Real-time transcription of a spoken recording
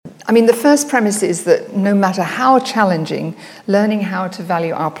I mean, the first premise is that no matter how challenging, learning how to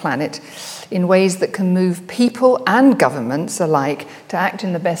value our planet in ways that can move people and governments alike to act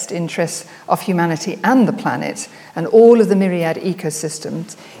in the best interests of humanity and the planet and all of the myriad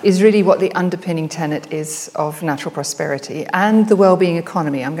ecosystems is really what the underpinning tenet is of natural prosperity and the well-being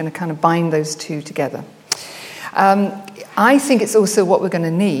economy. I'm going to kind of bind those two together. I think it's also what we're going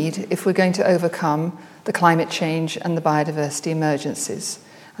to need if we're going to overcome the climate change and the biodiversity emergencies.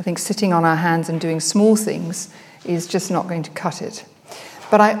 I think sitting on our hands and doing small things is just not going to cut it.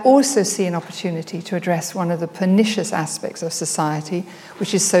 But I also see an opportunity to address one of the pernicious aspects of society,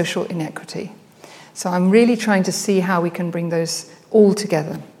 which is social inequity. So I'm really trying to see how we can bring those all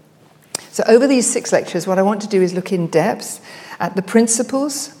together. So over these 6 lectures, what I want to do is look in depth at the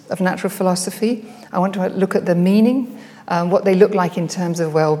principles of natural philosophy. I want to look at the meaning, what they look like in terms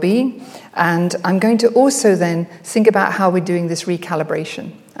of well-being. And I'm going to also then think about how we're doing this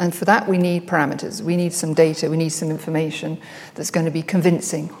recalibration. And for that, we need parameters. We need some data. We need some information that's going to be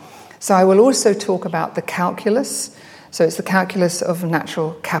convincing. So I will also talk about the calculus. So it's the calculus of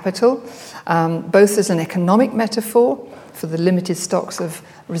natural capital, both as an economic metaphor for the limited stocks of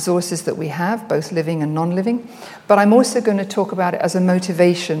resources that we have, both living and non-living. But I'm also going to talk about it as a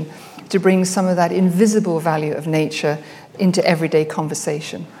motivation to bring some of that invisible value of nature into everyday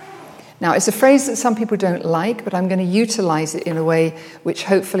conversation. Now, it's a phrase that some people don't like, but I'm going to utilize it in a way which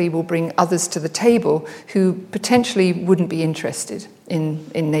hopefully will bring others to the table who potentially wouldn't be interested in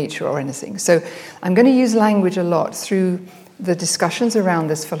nature or anything. So I'm going to use language a lot through the discussions around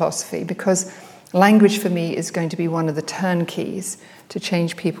this philosophy because language for me is going to be one of the turnkeys to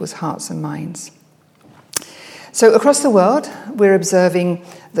change people's hearts and minds. So across the world, we're observing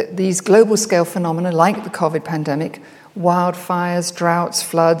that these global scale phenomena like the COVID pandemic, wildfires, droughts,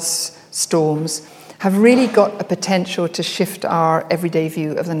 floods, storms, have really got a potential to shift our everyday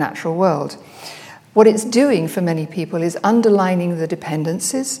view of the natural world. What it's doing for many people is underlining the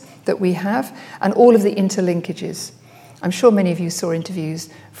dependencies that we have and all of the interlinkages. I'm sure many of you saw interviews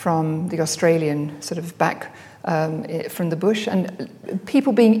from the Australian sort of back from the bush and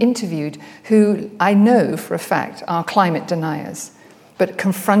people being interviewed who I know for a fact are climate deniers, but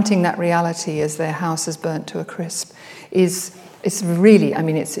confronting that reality as their house is burnt to a crisp it's really, I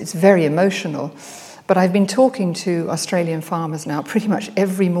mean, it's very emotional. But I've been talking to Australian farmers now pretty much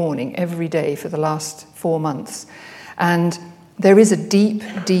every morning, every day for the last 4 months. And there is a deep,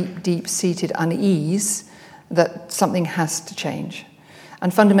 deep, deep-seated unease that something has to change.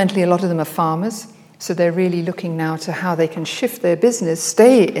 And fundamentally, a lot of them are farmers. So they're really looking now to how they can shift their business,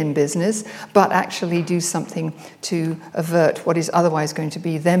 stay in business, but actually do something to avert what is otherwise going to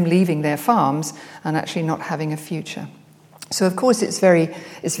be them leaving their farms and actually not having a future. So of course it's very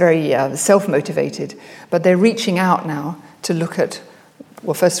self-motivated, but they're reaching out now to look at,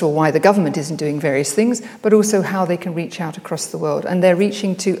 well, first of all, why the government isn't doing various things, but also how they can reach out across the world. And they're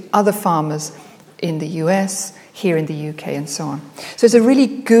reaching to other farmers in the US, here in the UK, and so on. So it's a really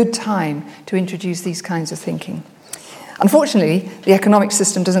good time to introduce these kinds of thinking. Unfortunately, the economic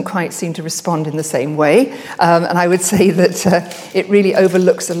system doesn't quite seem to respond in the same way, and I would say that it really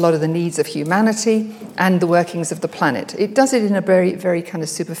overlooks a lot of the needs of humanity and the workings of the planet. It does it in a very, very kind of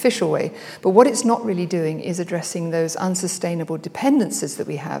superficial way, but what it's not really doing is addressing those unsustainable dependencies that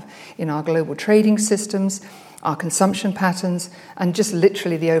we have in our global trading systems, our consumption patterns, and just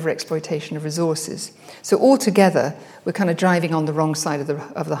literally the overexploitation of resources. So altogether, we're kind of driving on the wrong side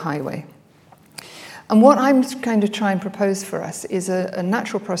of the highway. And what I'm going to try and propose for us is a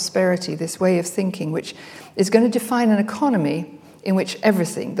natural prosperity, this way of thinking, which is going to define an economy in which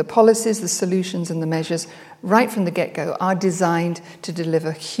everything, the policies, the solutions, and the measures, right from the get-go, are designed to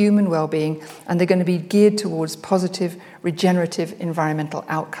deliver human well-being, and they're going to be geared towards positive, regenerative environmental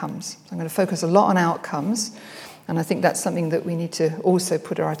outcomes. So I'm going to focus a lot on outcomes, and I think that's something that we need to also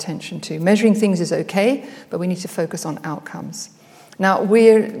put our attention to. Measuring things is okay, but we need to focus on outcomes. Now,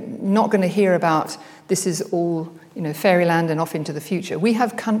 we're not going to hear about this is all, fairyland and off into the future. We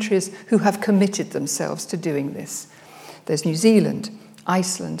have countries who have committed themselves to doing this. There's New Zealand,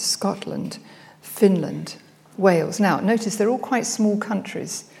 Iceland, Scotland, Finland, Wales. Now, notice they're all quite small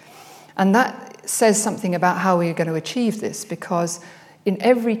countries. And that says something about how we're going to achieve this, because in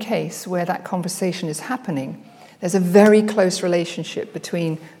every case where that conversation is happening, there's a very close relationship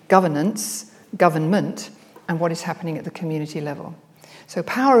between government, and what is happening at the community level. So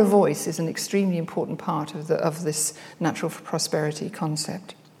power of voice is an extremely important part of this natural prosperity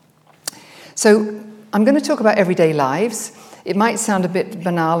concept. So I'm going to talk about everyday lives. It might sound a bit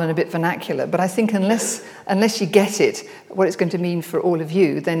banal and a bit vernacular, but I think unless you get it, what it's going to mean for all of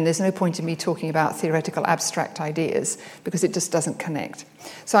you, then there's no point in me talking about theoretical abstract ideas, because it just doesn't connect.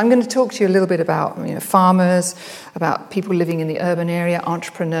 So I'm going to talk to you a little bit about farmers, about people living in the urban area,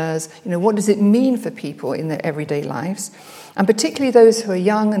 entrepreneurs. What does it mean for people in their everyday lives? And particularly those who are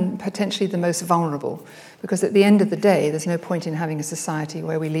young and potentially the most vulnerable. Because at the end of the day, there's no point in having a society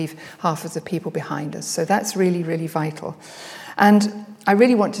where we leave half of the people behind us. So that's really, really vital. And I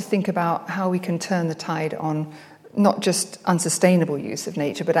really want to think about how we can turn the tide on not just unsustainable use of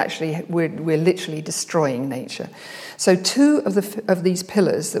nature, but actually we're literally destroying nature. So two of these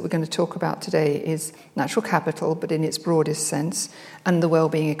pillars that we're going to talk about today is natural capital, but in its broadest sense, and the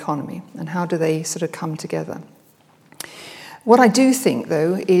well-being economy. And how do they sort of come together? What I do think,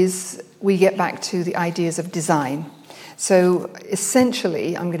 though, is we get back to the ideas of design. So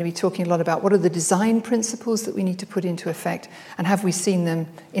essentially, I'm going to be talking a lot about what are the design principles that we need to put into effect, and have we seen them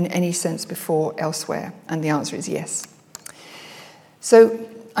in any sense before elsewhere? And the answer is yes. So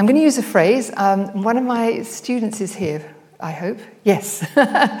I'm going to use a phrase. One of my students is here, I hope. Yes.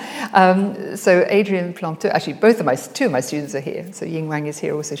 So Adrienne Planteau, actually two of my students are here. So Ying Wang is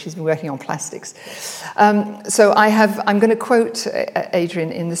here also. She's been working on plastics. So I'm going to quote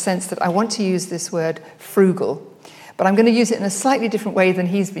Adrienne in the sense that I want to use this word frugal, but I'm going to use it in a slightly different way than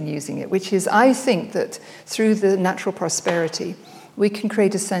he's been using it, which is I think that through the natural prosperity, we can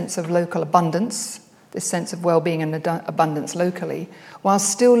create a sense of local abundance, this sense of well-being and abundance locally, while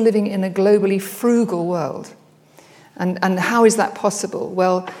still living in a globally frugal world. And how is that possible?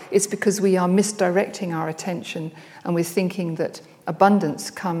 Well, it's because we are misdirecting our attention, and we're thinking that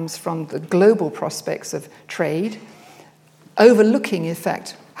abundance comes from the global prospects of trade, overlooking, in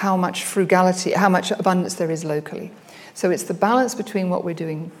fact, how much frugality, how much abundance there is locally. So it's the balance between what we're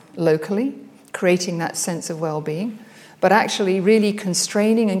doing locally, creating that sense of well-being, but actually really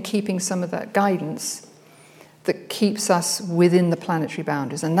constraining and keeping some of that guidance that keeps us within the planetary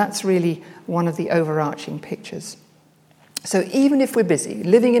boundaries. And that's really one of the overarching pictures. So even if we're busy,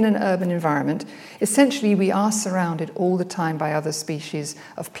 living in an urban environment, essentially we are surrounded all the time by other species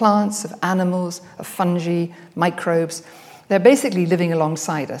of plants, of animals, of fungi, microbes. They're basically living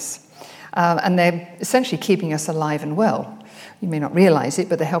alongside us. And they're essentially keeping us alive and well. You may not realize it,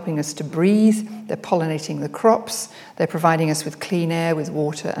 but they're helping us to breathe, they're pollinating the crops, they're providing us with clean air, with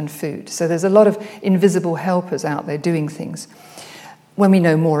water and food. So there's a lot of invisible helpers out there doing things. When we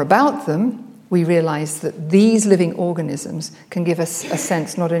know more about them, we realize that these living organisms can give us a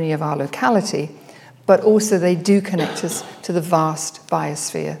sense not only of our locality, but also they do connect us to the vast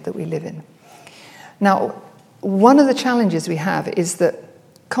biosphere that we live in. Now, one of the challenges we have is that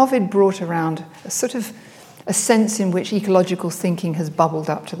COVID brought around a sense in which ecological thinking has bubbled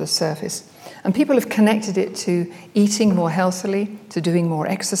up to the surface. And people have connected it to eating more healthily, to doing more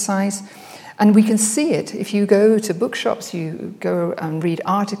exercise. And we can see it. If you go to bookshops, you go and read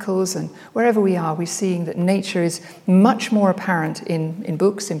articles, and wherever we are, we're seeing that nature is much more apparent in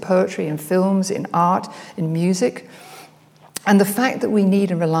books, in poetry, in films, in art, in music. And the fact that we need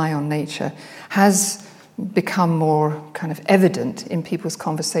and rely on nature has become more kind of evident in people's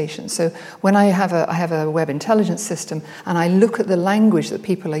conversations. So when I have a web intelligence system, and I look at the language that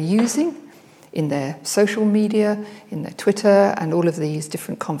people are using in their social media, in their Twitter, and all of these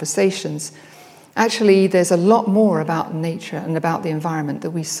different conversations, actually there's a lot more about nature and about the environment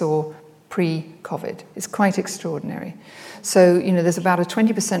that we saw pre-COVID. It's quite extraordinary. So, there's about a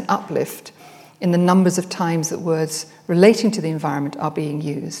 20% uplift in the numbers of times that words relating to the environment are being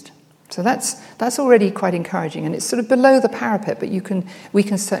used. So that's already quite encouraging, and it's sort of below the parapet, but we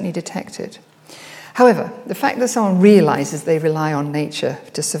can certainly detect it. However, the fact that someone realizes they rely on nature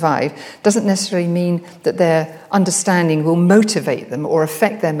to survive doesn't necessarily mean that their understanding will motivate them or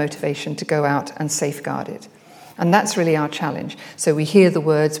affect their motivation to go out and safeguard it. And that's really our challenge. So we hear the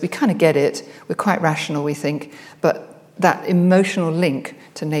words, we kind of get it, we're quite rational, we think, but that emotional link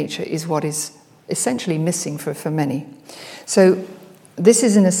to nature is what is essentially missing for many. So this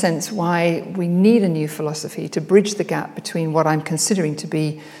is, in a sense, why we need a new philosophy to bridge the gap between what I'm considering to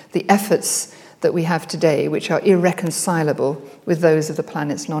be the efforts that we have today, which are irreconcilable with those of the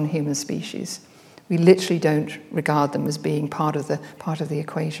planet's non-human species. We literally don't regard them as being part of the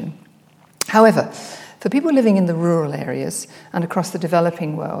equation. However, for people living in the rural areas and across the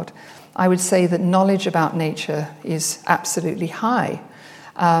developing world, I would say that knowledge about nature is absolutely high.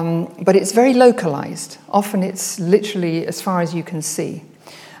 But it's very localized. Often it's literally as far as you can see.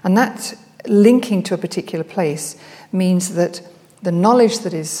 And that linking to a particular place means that the knowledge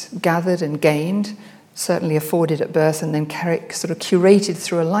that is gathered and gained, certainly afforded at birth and then sort of curated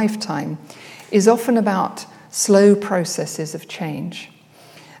through a lifetime, is often about slow processes of change.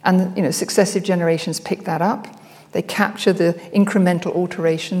 And successive generations pick that up. They capture the incremental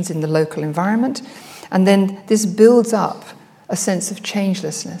alterations in the local environment. And then this builds up a sense of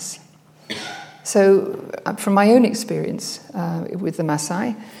changelessness. So from my own experience with the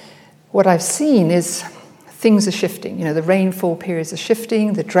Maasai, what I've seen is things are shifting. The rainfall periods are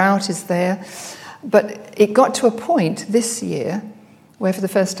shifting, the drought is there. But it got to a point this year where for the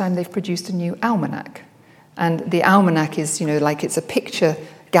first time they've produced a new almanac. And the almanac is, like it's a picture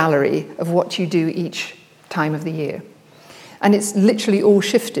gallery of what you do each time of the year. And it's literally all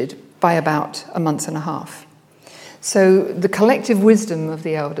shifted by about a month and a half. So the collective wisdom of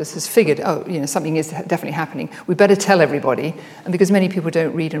the elders has figured, something is definitely happening. We better tell everybody. And because many people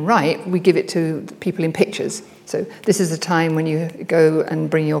don't read and write, we give it to people in pictures. So this is the time when you go and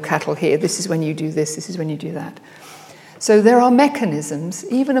bring your cattle here. This is when you do this. This is when you do that. So there are mechanisms,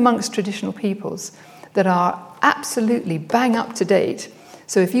 even amongst traditional peoples, that are absolutely bang up to date.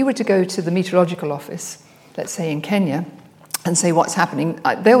 So if you were to go to the meteorological office, let's say in Kenya, and say what's happening,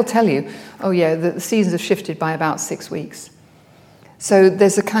 they'll tell you, the seasons have shifted by about 6 weeks. So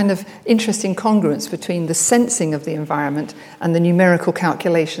there's a kind of interesting congruence between the sensing of the environment and the numerical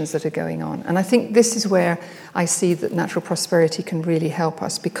calculations that are going on. And I think this is where I see that natural prosperity can really help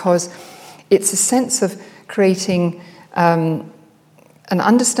us, because it's a sense of creating an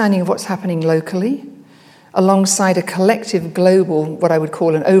understanding of what's happening locally, alongside a collective global, what I would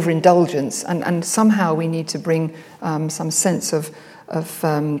call an overindulgence, and somehow we need to bring some sense of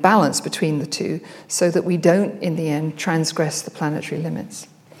balance between the two so that we don't, in the end, transgress the planetary limits.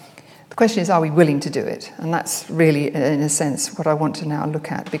 The question is, are we willing to do it? And that's really, in a sense, what I want to now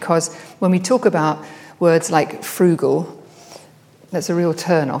look at, because when we talk about words like frugal, that's a real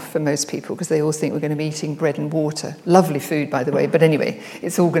turn-off for most people because they all think we're going to be eating bread and water. Lovely food, by the way, but anyway,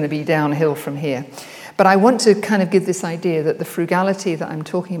 it's all going to be downhill from here. But I want to kind of give this idea that the frugality that I'm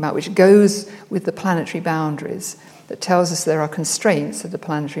talking about, which goes with the planetary boundaries, that tells us there are constraints at the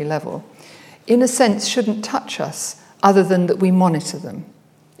planetary level, in a sense shouldn't touch us other than that we monitor them.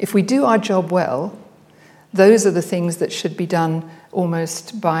 If we do our job well, those are the things that should be done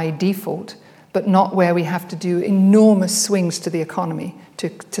almost by default, but not where we have to do enormous swings to the economy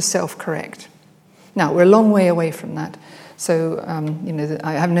to self-correct. Now, we're a long way away from that. So,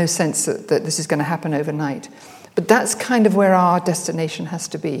 I have no sense that this is going to happen overnight. But that's kind of where our destination has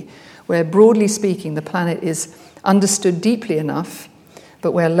to be, where, broadly speaking, the planet is understood deeply enough,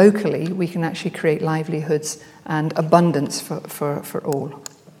 but where locally we can actually create livelihoods and abundance for all.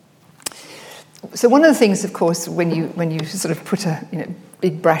 So one of the things, of course, when you sort of put a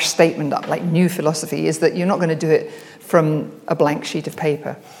big brash statement up like new philosophy, is that you're not going to do it from a blank sheet of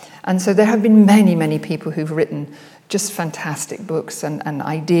paper. And so there have been many, many people who've written just fantastic books and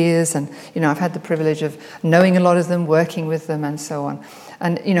ideas, and I've had the privilege of knowing a lot of them, working with them, and so on.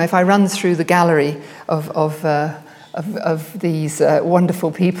 And if I run through the gallery of these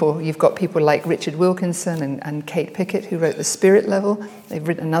wonderful people, you've got people like Richard Wilkinson and Kate Pickett, who wrote The Spirit Level. They've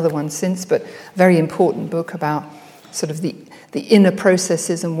written another one since, but a very important book about sort of the inner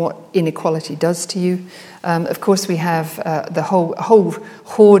processes and what inequality does to you. Of course, we have the whole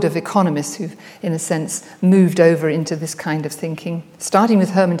horde of economists who've, in a sense, moved over into this kind of thinking, starting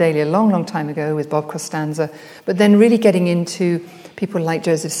with Herman Daly a long, long time ago with Bob Costanza, but then really getting into people like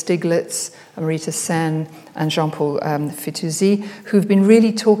Joseph Stiglitz, Amartya Sen, and Jean-Paul Fitoussi, who've been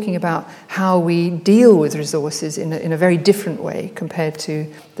really talking about how we deal with resources in a very different way compared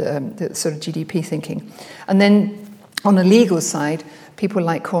to the sort of GDP thinking. And then on the legal side, people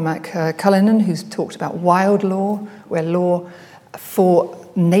like Cormac Cullinan, who's talked about wild law, where law for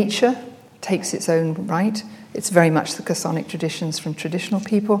nature takes its own right. It's very much the Chthonic traditions from traditional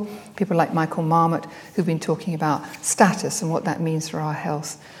people. People like Michael Marmot, who've been talking about status and what that means for our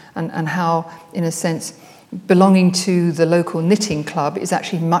health, and how, in a sense, belonging to the local knitting club is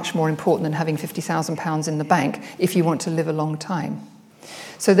actually much more important than having £50,000 in the bank if you want to live a long time.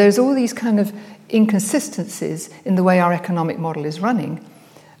 So there's all these kind of inconsistencies in the way our economic model is running.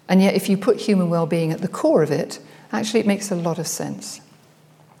 And yet if you put human well-being at the core of it, actually it makes a lot of sense.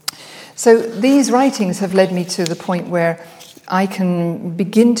 So these writings have led me to the point where I can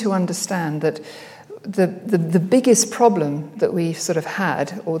begin to understand that the biggest problem that we sort of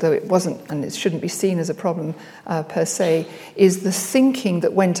had, although it wasn't, and it shouldn't be seen as a problem per se, is the thinking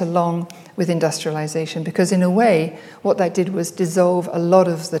that went along with industrialization. Because in a way, what that did was dissolve a lot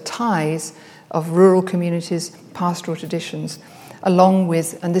of the ties of rural communities, pastoral traditions, along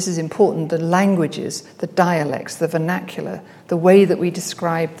with, and this is important, the languages, the dialects, the vernacular, the way that we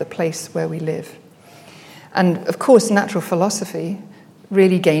describe the place where we live. And of course, natural philosophy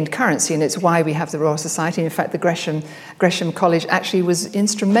really gained currency, and it's why we have the Royal Society. In fact, the Gresham College actually was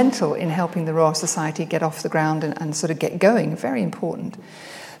instrumental in helping the Royal Society get off the ground and sort of get going. Very important.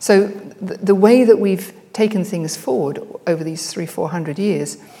 So the way that we've taken things forward over these 300-400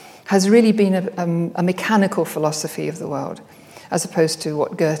 years has really been a mechanical philosophy of the world, as opposed to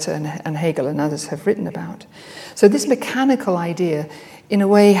what Goethe and Hegel and others have written about. So this mechanical idea, in a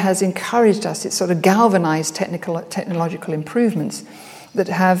way, has encouraged us. It's sort of galvanized technological improvements that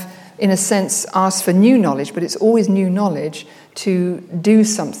have, in a sense, asked for new knowledge, but it's always new knowledge to do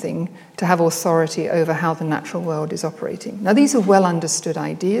something, to have authority over how the natural world is operating. Now, these are well understood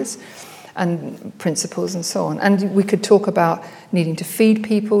ideas and principles and so on. And we could talk about needing to feed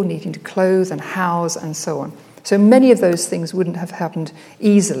people, needing to clothe and house and so on. So many of those things wouldn't have happened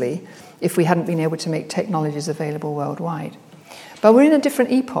easily if we hadn't been able to make technologies available worldwide. But we're in a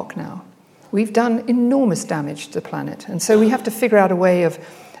different epoch now. We've done enormous damage to the planet. And so we have to figure out a way of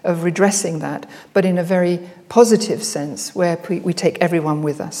redressing that, but in a very positive sense, where we take everyone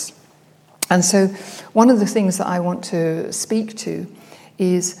with us. And so one of the things that I want to speak to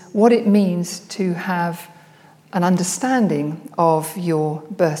is what it means to have an understanding of your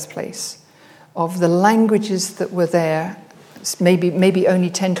birthplace, of the languages that were there maybe only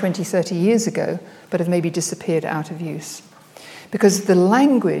 10, 20, 30 years ago, but have maybe disappeared out of use. Because the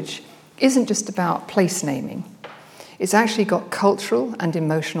language isn't just about place naming. It's actually got cultural and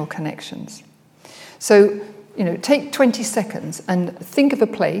emotional connections. So, take 20 seconds and think of a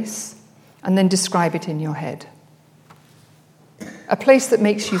place and then describe it in your head. A place that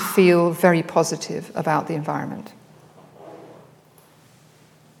makes you feel very positive about the environment.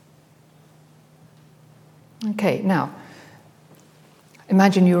 Okay, now,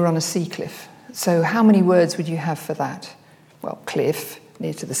 imagine you were on a sea cliff. So how many words would you have for that? Well, cliff,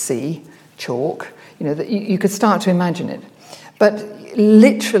 near to the sea, chalk, you could start to imagine it. But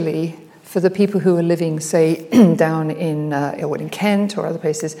literally, for the people who are living, say, down in Kent or other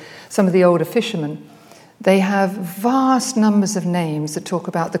places, some of the older fishermen, they have vast numbers of names that talk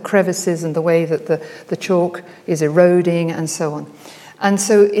about the crevices and the way that the chalk is eroding and so on. And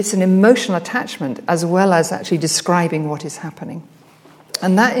so it's an emotional attachment as well as actually describing what is happening.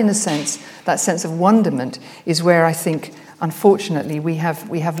 And that, in a sense, that sense of wonderment is where I think, unfortunately, we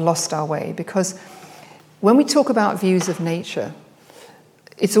have lost our way. Because when we talk about views of nature,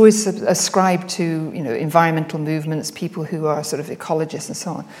 it's always ascribed to environmental movements, people who are sort of ecologists and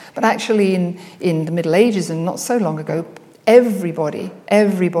so on. But actually in the Middle Ages and not so long ago, everybody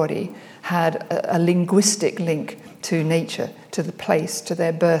had a linguistic link to nature, to the place, to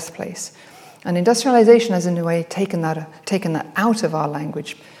their birthplace. And industrialization has in a way taken that out of our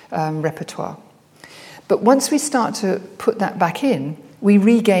language repertoire. But once we start to put that back in, we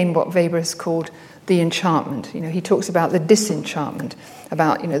regain what Weber has called the enchantment. He talks about the disenchantment,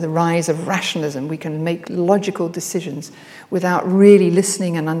 about the rise of rationalism. We can make logical decisions without really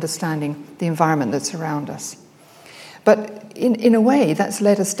listening and understanding the environment that's around us. But in a way, that's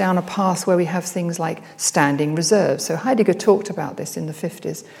led us down a path where we have things like standing reserves. So Heidegger talked about this in the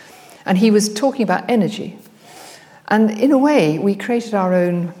 50s, and he was talking about energy. And in a way, we created our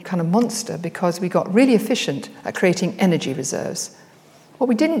own kind of monster because we got really efficient at creating energy reserves. What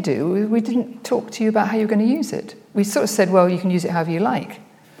we didn't do, we didn't talk to you about how you're going to use it. We sort of said, well, you can use it however you like.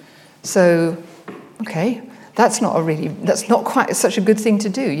 So, okay, that's not quite such a good thing to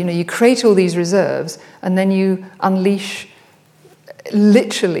do. You create all these reserves and then you unleash,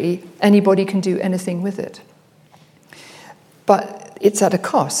 literally, anybody can do anything with it. But it's at a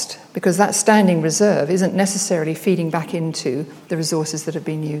cost, because that standing reserve isn't necessarily feeding back into the resources that have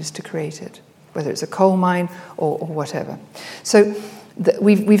been used to create it, whether it's a coal mine or whatever. So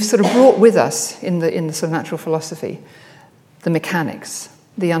we've sort of brought with us in the sort of natural philosophy the mechanics,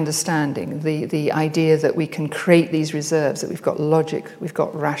 the understanding, the idea that we can create these reserves, that we've got logic, we've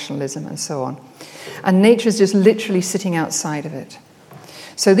got rationalism, and so on. And nature is just literally sitting outside of it.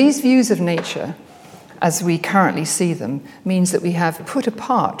 So these views of nature, as we currently see them, means that we have put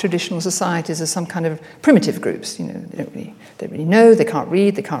apart traditional societies as some kind of primitive groups. They don't really know, they can't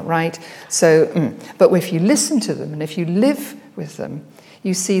read, they can't write. But if you listen to them and if you live with them,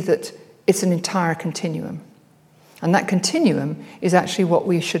 you see that it's an entire continuum. And that continuum is actually what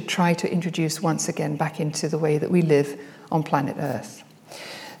we should try to introduce once again back into the way that we live on planet Earth.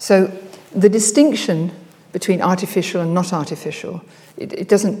 So the distinction between artificial and not artificial, it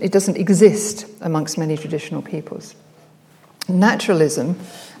doesn't exist amongst many traditional peoples. Naturalism,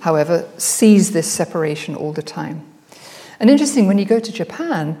 however, sees this separation all the time. And interesting, when you go to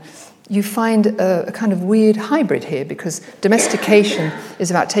Japan, you find a kind of weird hybrid here, because domestication is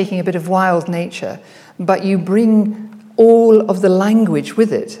about taking a bit of wild nature, but you bring all of the language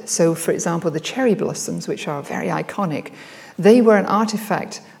with it. So, for example, the cherry blossoms, which are very iconic, they were an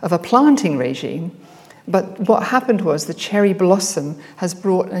artifact of a planting regime. But what happened was the cherry blossom has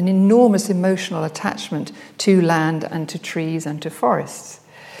brought an enormous emotional attachment to land and to trees and to forests.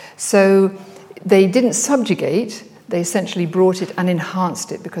 So they didn't subjugate, they essentially brought it and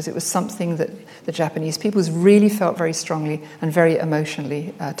enhanced it, because it was something that the Japanese peoples really felt very strongly and very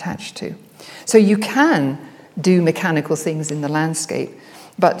emotionally attached to. So you can do mechanical things in the landscape,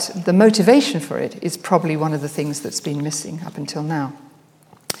 but the motivation for it is probably one of the things that's been missing up until now.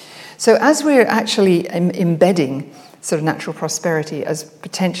 So as we're actually embedding sort of natural prosperity as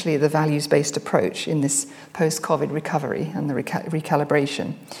potentially the values-based approach in this post-COVID recovery and the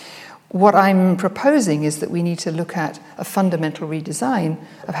recalibration, what I'm proposing is that we need to look at a fundamental redesign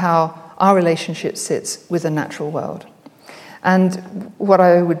of how our relationship sits with the natural world. And what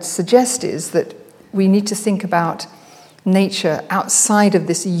I would suggest is that we need to think about nature outside of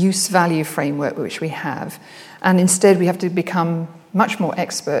this use-value framework which we have, and instead we have to become much more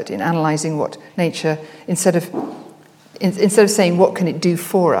expert in analysing what nature, instead of saying what can it do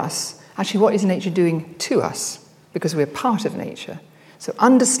for us, actually what is nature doing to us, because we're part of nature. So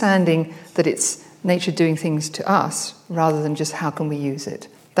understanding that it's nature doing things to us rather than just how can we use it.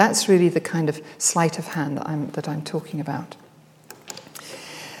 That's really the kind of sleight of hand that I'm talking about.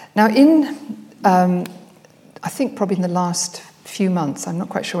 Now I think probably in the last few months, I'm not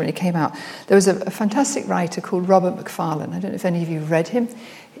quite sure when it came out, there was a fantastic writer called Robert Macfarlane. I don't know if any of you read him.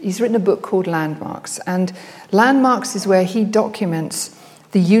 He's written a book called Landmarks, and Landmarks is where he documents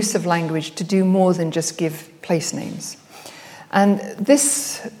the use of language to do more than just give place names. And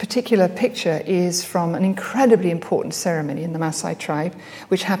this particular picture is from an incredibly important ceremony in the Maasai tribe,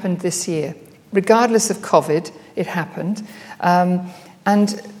 which happened this year. Regardless of COVID, it happened.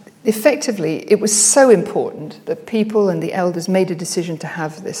 And effectively, it was so important that people and the elders made a decision to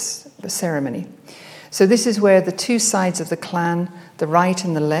have this ceremony. So this is where the two sides of the clan, the right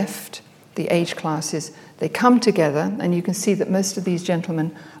and the left, the age classes, they come together, and you can see that most of these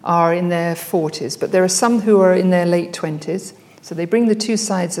gentlemen are in their 40s, but there are some who are in their late 20s. So they bring the two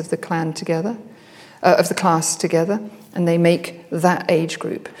sides of the clan together, of the class together, and they make that age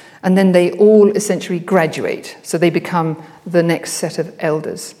group. And then they all essentially graduate, so they become the next set of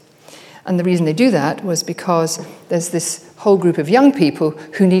elders. And the reason they do that was because there's this whole group of young people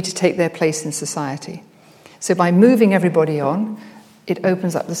who need to take their place in society. So by moving everybody on, it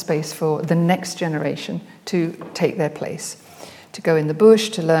opens up the space for the next generation to take their place, to go in the bush,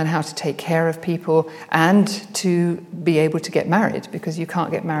 to learn how to take care of people, and to be able to get married, because you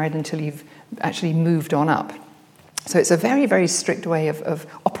can't get married until you've actually moved on up. So it's a very, very strict way of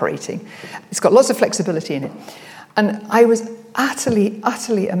operating. It's got lots of flexibility in it. And I was utterly,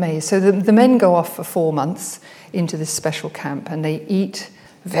 utterly amazed. So the men go off for 4 months into this special camp, and they eat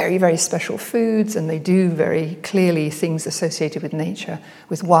very, very special foods, and they do very clearly things associated with nature,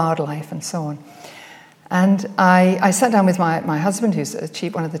 with wildlife and so on. And I sat down with my husband, who's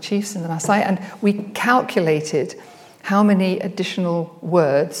one of the chiefs in the Maasai, and we calculated how many additional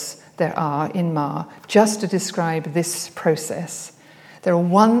words there are in Ma just to describe this process. There are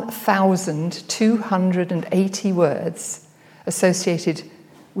 1,280 words associated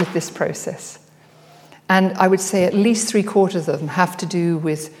with this process. And I would say at least 3/4 of them have to do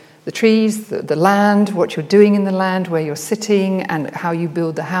with the trees, the land, what you're doing in the land, where you're sitting, and how you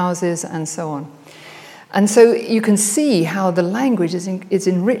build the houses, and so on. And so you can see how the language is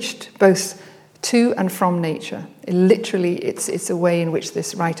enriched both to and from nature. Literally, it's a way in which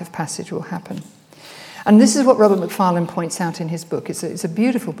this rite of passage will happen. And this is what Robert Macfarlane points out in his book. It's a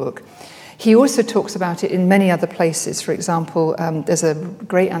beautiful book. He also talks about it in many other places. For example, there's a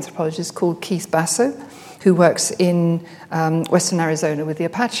great anthropologist called Keith Basso, who works in western Arizona with the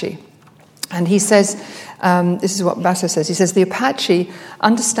Apache. And he says, this is what Basso says, he says, the Apache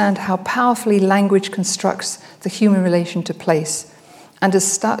understand how powerfully language constructs the human relation to place. And as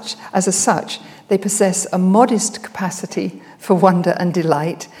such, they possess a modest capacity for wonder and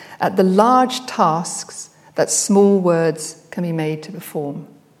delight at the large tasks that small words can be made to perform.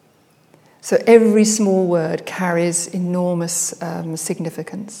 So every small word carries enormous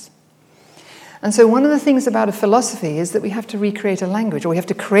significance. And so one of the things about a philosophy is that we have to recreate a language, or we have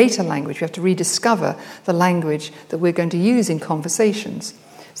to create a language. We have to rediscover the language that we're going to use in conversations.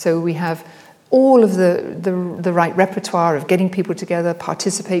 So we have all of the right repertoire of getting people together,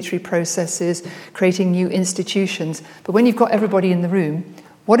 participatory processes, creating new institutions. But when you've got everybody in the room,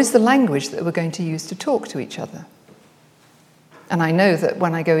 what is the language that we're going to use to talk to each other? And I know that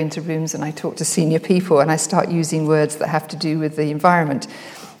when I go into rooms and I talk to senior people and I start using words that have to do with the environment,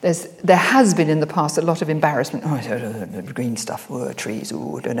 There has been in the past a lot of embarrassment. Oh, green stuff, trees,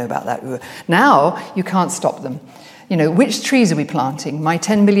 don't know about that. Now you can't stop them. Which trees are we planting? My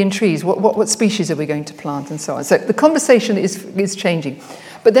 10 million trees, what species are we going to plant, and so on. So the conversation is changing.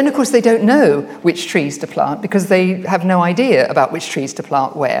 But then, of course, they don't know which trees to plant because they have no idea about which trees to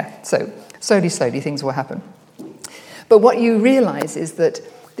plant where. So slowly, things will happen. But what you realize is that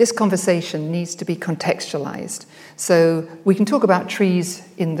this conversation needs to be contextualized. So we can talk about trees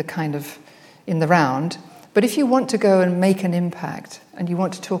in the round, but if you want to go and make an impact and you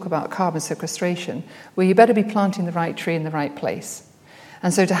want to talk about carbon sequestration, well, you better be planting the right tree in the right place.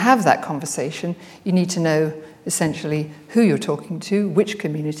 And so to have that conversation, you need to know essentially who you're talking to, which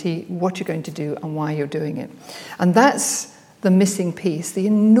community, what you're going to do, and why you're doing it. And that's the missing piece, the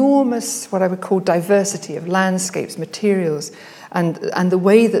enormous, what I would call diversity of landscapes, materials, and the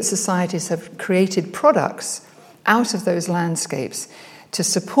way that societies have created products out of those landscapes to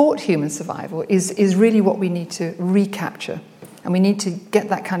support human survival is really what we need to recapture. And we need to get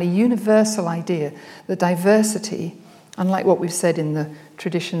that kind of universal idea that diversity, unlike what we've said in the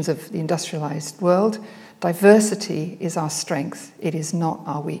traditions of the industrialized world, diversity is our strength. It is not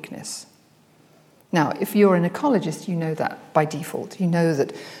our weakness. Now, if you're an ecologist, you know that by default. You know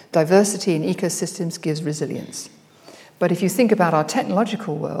that diversity in ecosystems gives resilience. But if you think about our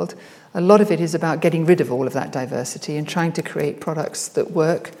technological world, a lot of it is about getting rid of all of that diversity and trying to create products that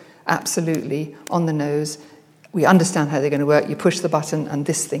work absolutely on the nose. We understand how they're going to work. You push the button and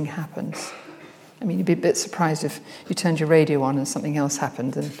this thing happens. I mean, you'd be a bit surprised if you turned your radio on and something else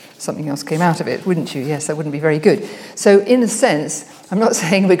happened and something else came out of it, wouldn't you? Yes, that wouldn't be very good. So in a sense, I'm not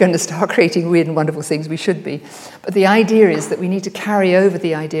saying we're going to start creating weird and wonderful things, we should be. But the idea is that we need to carry over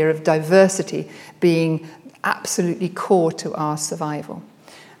the idea of diversity being absolutely core to our survival.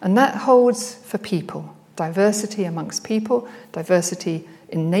 And that holds for people. Diversity amongst people, diversity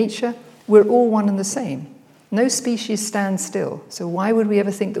in nature, we're all one and the same. No species stands still, so why would we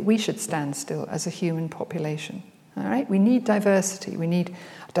ever think that we should stand still as a human population? All right, we need diversity. We need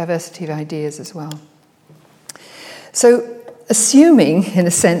diversity of ideas as well. So, assuming, in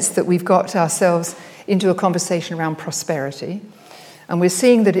a sense, that we've got ourselves into a conversation around prosperity, and we're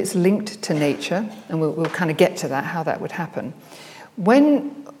seeing that it's linked to nature, and we'll kind of get to that, how that would happen.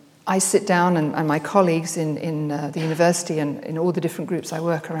 When I sit down, and my colleagues in the university and in all the different groups I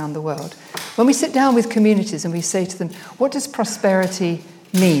work around the world, when we sit down with communities and we say to them, what does prosperity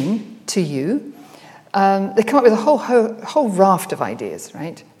mean to you? They come up with a whole raft of ideas,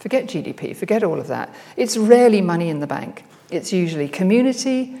 right? Forget GDP, forget all of that. It's rarely money in the bank. It's usually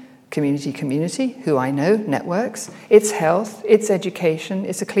community, who I know, networks. It's health, it's education,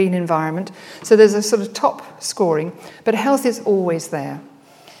 it's a clean environment. So there's a sort of top scoring, but health is always there.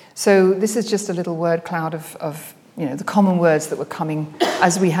 So this is just a little word cloud of the common words that were coming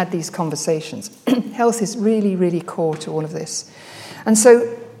as we had these conversations. Health is really, really core to all of this. And so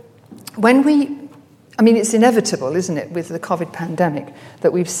when it's inevitable, isn't it, with the COVID pandemic,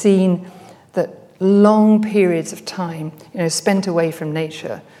 that we've seen that long periods of time, spent away from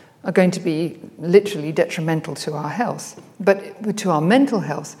nature are going to be literally detrimental to our health, but to our mental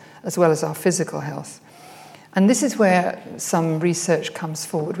health as well as our physical health. And this is where some research comes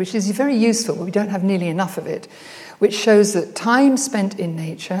forward, which is very useful, but we don't have nearly enough of it, which shows that time spent in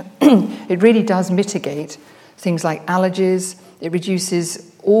nature, it really does mitigate things like allergies. It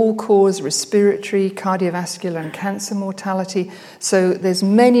reduces all-cause respiratory, cardiovascular, and cancer mortality. So there's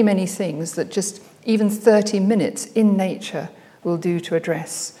many, many things that just even 30 minutes in nature will do to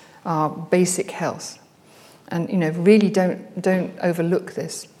address our basic health. And, really don't overlook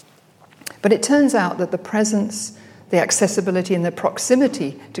this. But it turns out that the presence, the accessibility, and the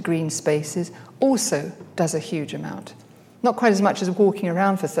proximity to green spaces also does a huge amount. Not quite as much as walking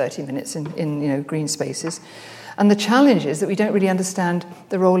around for 30 minutes in green spaces. And the challenge is that we don't really understand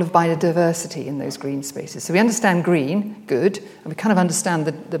the role of biodiversity in those green spaces. So we understand green, good, and we kind of understand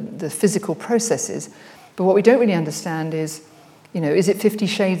the physical processes. But what we don't really understand is, is it 50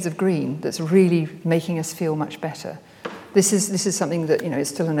 shades of green that's really making us feel much better? This is something that is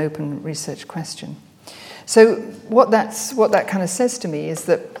still an open research question. So what that kind of says to me is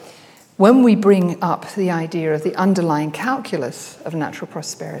that when we bring up the idea of the underlying calculus of natural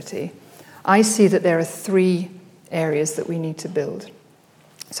prosperity, I see that there are three areas that we need to build.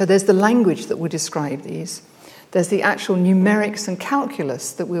 So there's the language that will describe these. There's the actual numerics and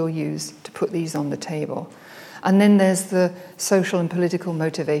calculus that we'll use to put these on the table. And then there's the social and political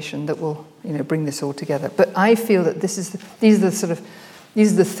motivation that will, bring this all together. But I feel that these are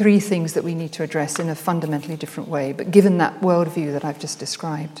the three things that we need to address in a fundamentally different way, but given that worldview that I've just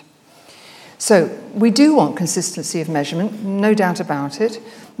described. So we do want consistency of measurement, no doubt about it,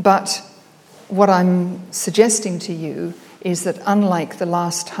 but what I'm suggesting to you is that unlike the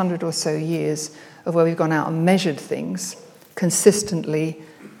last 100 or so years of where we've gone out and measured things consistently,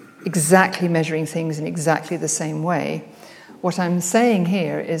 exactly measuring things in exactly the same way, what I'm saying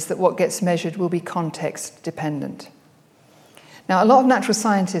here is that what gets measured will be context dependent. Now, a lot of natural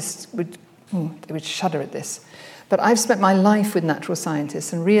scientists would shudder at this, but I've spent my life with natural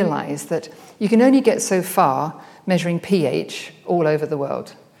scientists and realized that you can only get so far measuring pH all over the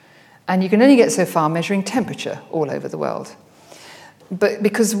world. And you can only get so far measuring temperature all over the world. But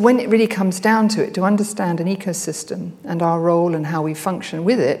because when it really comes down to it, to understand an ecosystem and our role and how we function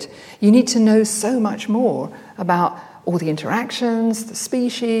with it, you need to know so much more about all the interactions, the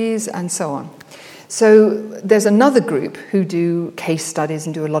species, and so on. So there's another group who do case studies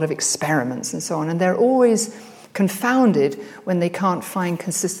and do a lot of experiments and so on, and they're always confounded when they can't find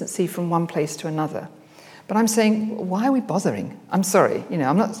consistency from one place to another. But I'm saying, why are we bothering? I'm sorry,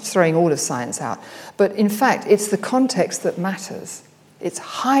 I'm not throwing all of science out. But in fact, it's the context that matters. It's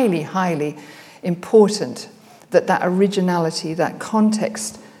highly, highly important that originality, that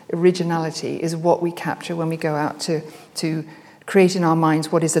context originality is what we capture when we go out to create in our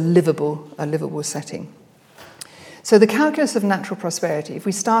minds what is a livable setting. So the calculus of natural prosperity, if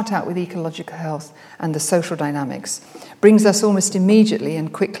we start out with ecological health and the social dynamics, brings us almost immediately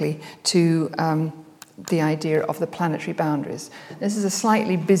and quickly to the idea of the planetary boundaries. This is a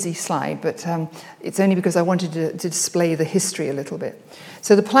slightly busy slide, but it's only because I wanted to display the history a little bit.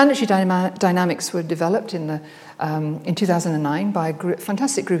 So the planetary dynamics were developed in 2009 by a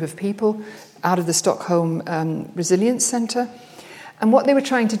fantastic group of people out of the Stockholm Resilience Centre. And what they were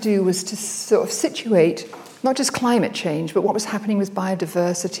trying to do was to sort of situate not just climate change, but what was happening with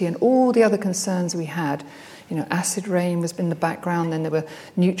biodiversity and all the other concerns we had. Acid rain was in the background, then there were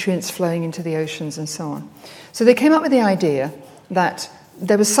nutrients flowing into the oceans and so on. So they came up with the idea that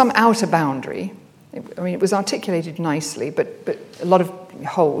there was some outer boundary. It was articulated nicely, but a lot of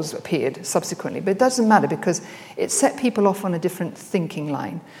holes appeared subsequently. But it doesn't matter because it set people off on a different thinking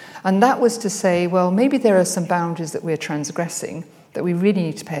line. And that was to say, well, maybe there are some boundaries that we're transgressing that we really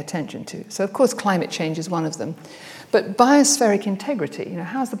need to pay attention to. So, of course, climate change is one of them. But biospheric integrity,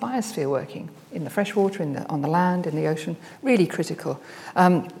 how's the biosphere working? In the freshwater, on the land, in the ocean, really critical.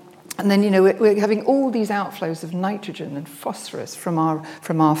 And then, we're having all these outflows of nitrogen and phosphorus from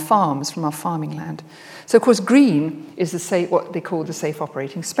our farms, from our farming land. So, of course, green is what they call the safe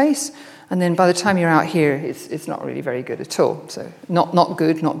operating space. And then by the time you're out here, it's not really very good at all. So not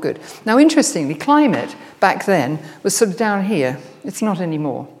good. Now, interestingly, climate back then was sort of down here. It's not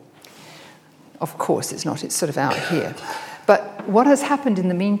anymore. Of course it's not. It's sort of out here. But what has happened in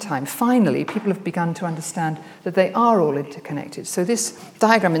the meantime, finally, people have begun to understand that they are all interconnected. So this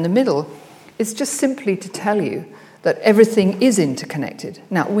diagram in the middle is just simply to tell you that everything is interconnected.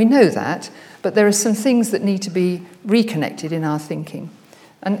 Now, we know that, but there are some things that need to be reconnected in our thinking.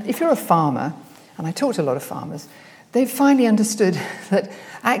 And if you're a farmer, and I talk to a lot of farmers, they've finally understood that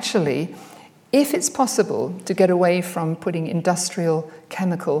actually, if it's possible to get away from putting industrial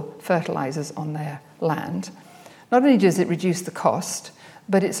chemical fertilizers on their land, not only does it reduce the cost,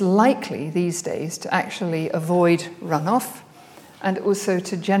 but it's likely these days to actually avoid runoff and also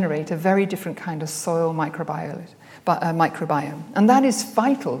to generate a very different kind of soil microbiome. And that is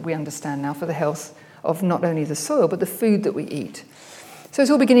vital, we understand now, for the health of not only the soil, but the food that we eat. So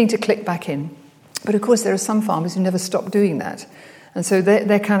it's all beginning to click back in. But of course, there are some farmers who never stop doing that. And so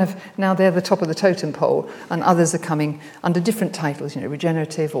they're kind of, now they're the top of the totem pole, and others are coming under different titles,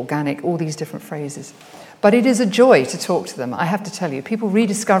 regenerative, organic, all these different phrases. But it is a joy to talk to them, I have to tell you. People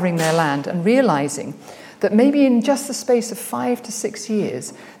rediscovering their land and realizing that maybe in just the space of 5 to 6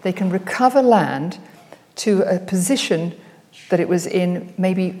 years, they can recover land to a position that it was in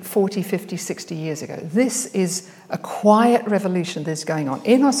maybe 40, 50, 60 years ago. This is a quiet revolution that's going on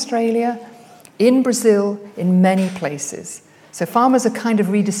in Australia, in Brazil, in many places. So farmers are kind of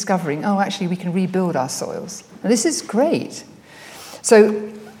rediscovering, actually we can rebuild our soils. And this is great.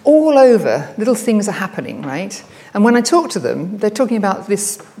 So all over, little things are happening, right? And when I talk to them, they're talking about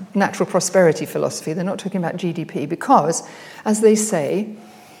this natural prosperity philosophy. They're not talking about GDP because, as they say,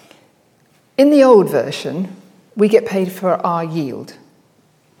 in the old version, we get paid for our yield.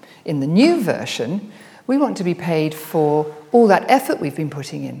 In the new version, we want to be paid for all that effort we've been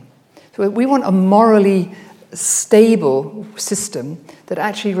putting in. So we want a morally stable system that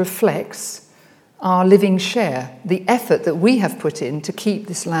actually reflects our living share, the effort that we have put in to keep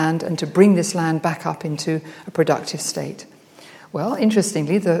this land and to bring this land back up into a productive state. Well,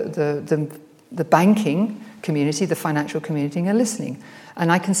 interestingly, the the banking community, the financial community are listening.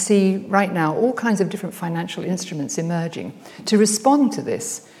 And I can see right now all kinds of different financial instruments emerging to respond to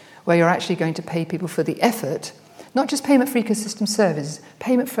this, where you're actually going to pay people for the effort, not just payment for ecosystem services,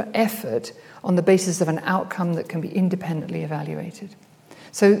 payment for effort on the basis of an outcome that can be independently evaluated.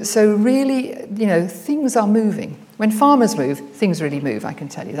 So really, things are moving. When farmers move, things really move, I can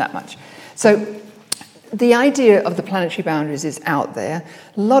tell you that much. So the idea of the planetary boundaries is out there.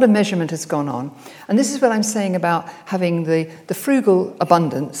 A lot of measurement has gone on. And this is what I'm saying about having the frugal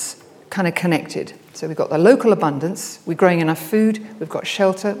abundance kind of connected. So we've got the local abundance, we're growing enough food, we've got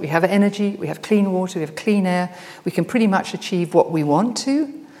shelter, we have energy, we have clean water, we have clean air. We can pretty much achieve what we want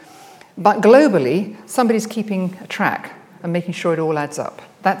to. But globally, somebody's keeping a track and making sure it all adds up.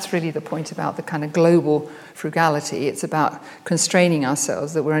 That's really the point about the kind of global frugality. It's about constraining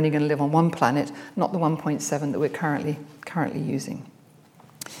ourselves that we're only going to live on one planet, not the 1.7 that we're currently using.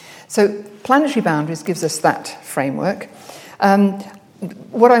 So planetary boundaries gives us that framework.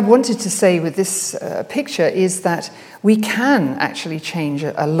 What I wanted to say with this picture is that we can actually change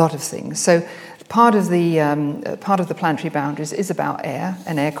a lot of things. So part of the planetary boundaries is about air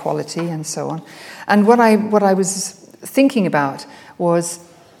and air quality and so on. And what I was thinking about was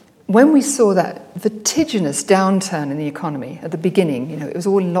when we saw that vertiginous downturn in the economy at the beginning, it was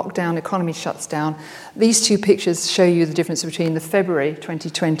all in lockdown, economy shuts down. These two pictures show you the difference between the February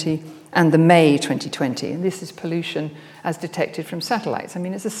 2020 and the May 2020. And this is pollution as detected from satellites. I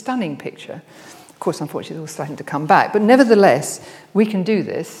mean, it's a stunning picture. Of course, unfortunately, it's all starting to come back. But nevertheless, we can do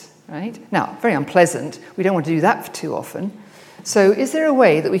this, right? Now, very unpleasant. We don't want to do that for too often. So is there a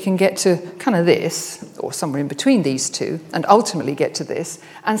way that we can get to kind of this, or somewhere in between these two, and ultimately get to this,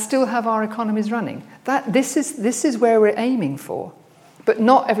 and still have our economies running? This is where we're aiming for, but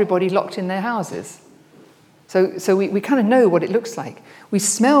not everybody locked in their houses. So we kind of know what it looks like. We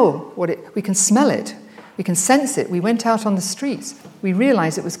can smell it, we can sense it. We went out on the streets, we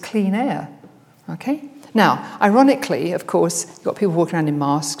realized it was clean air. Okay? Now, ironically, of course, you've got people walking around in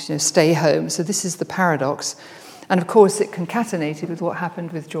masks, stay home, so this is the paradox. And of course, it concatenated with what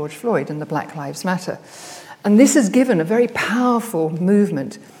happened with George Floyd and the Black Lives Matter. And this has given a very powerful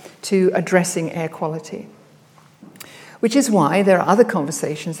movement to addressing air quality, which is why there are other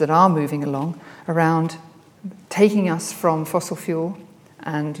conversations that are moving along around taking us from fossil fuel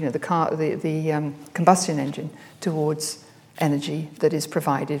and the combustion engine towards energy that is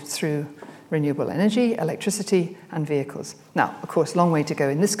provided through renewable energy, electricity, and vehicles. Now, of course, long way to go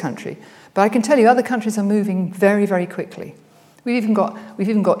in this country, but I can tell you other countries are moving very, very quickly. We've even got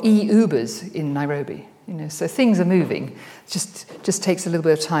e-Ubers in Nairobi. So things are moving. It just takes a little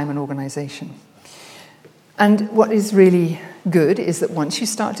bit of time and organisation. And what is really good is that once you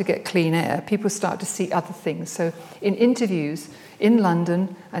start to get clean air, people start to see other things. So in interviews in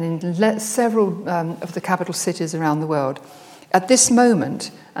London and in several of the capital cities around the world, at this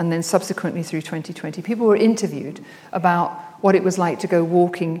moment, and then subsequently through 2020, people were interviewed about what it was like to go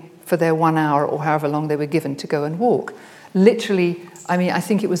walking for their 1 hour or however long they were given to go and walk. Literally, I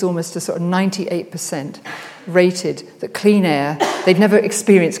think it was almost a sort of 98% rated that clean air, they'd never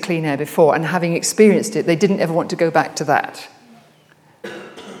experienced clean air before, and having experienced it, they didn't ever want to go back to that.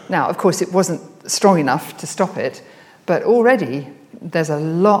 Now, of course, it wasn't strong enough to stop it, but already there's a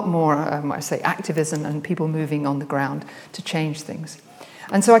lot more, activism and people moving on the ground to change things.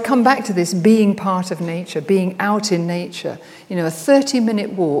 And so I come back to this being part of nature, being out in nature. A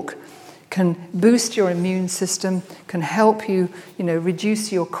 30-minute walk can boost your immune system, can help you,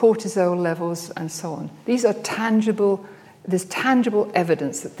 reduce your cortisol levels and so on. These are tangible, there's tangible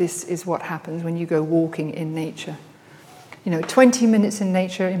evidence that this is what happens when you go walking in nature. 20 minutes in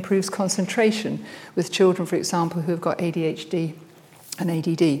nature improves concentration with children, for example, who have got ADHD and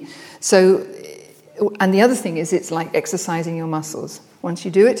ADD. So, and the other thing is it's like exercising your muscles. Once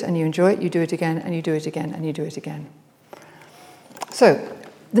you do it and you enjoy it, you do it again and you do it again and you do it again. So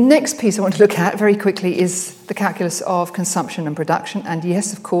the next piece I want to look at very quickly is the calculus of consumption and production. And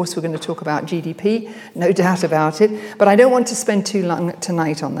yes, of course, we're going to talk about GDP, no doubt about it. But I don't want to spend too long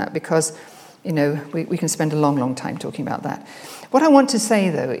tonight on that because, we can spend a long, long time talking about that. What I want to say,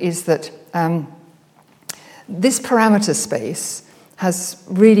 though, is that this parameter space has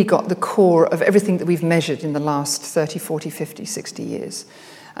really got the core of everything that we've measured in the last 30, 40, 50, 60 years.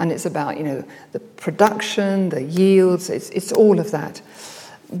 And it's about, the production, the yields, it's all of that.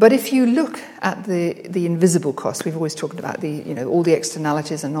 But if you look at the invisible costs, we've always talked about all the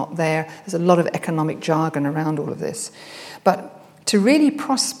externalities are not there. There's a lot of economic jargon around all of this. But to really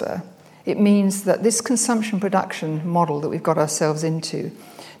prosper, it means that this consumption-production model that we've got ourselves into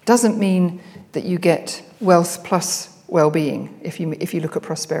doesn't mean that you get wealth plus well-being if you look at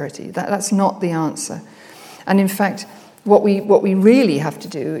prosperity. That's not the answer. And in fact, what we really have to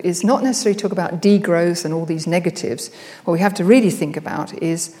do is not necessarily talk about degrowth and all these negatives. What we have to really think about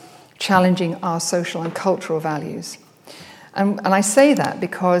is challenging our social and cultural values. And I say that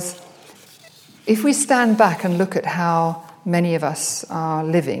because if we stand back and look at how many of us are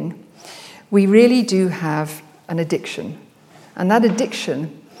living, we really do have an addiction. And that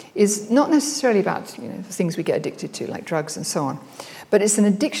addiction is not necessarily about the things we get addicted to, like drugs and so on, but it's an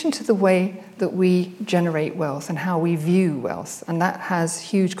addiction to the way that we generate wealth and how we view wealth. And that has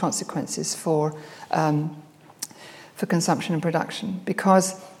huge consequences for consumption and production,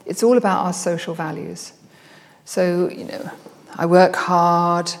 because it's all about our social values. So, I work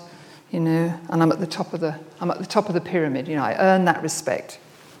hard, and I'm at the top of the pyramid. I earn that respect.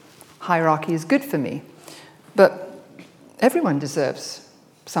 Hierarchy is good for me, but everyone deserves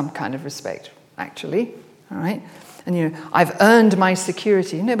some kind of respect, actually. All right, and I've earned my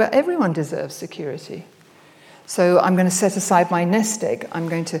security. No, but everyone deserves security. So I'm going to set aside my nest egg. I'm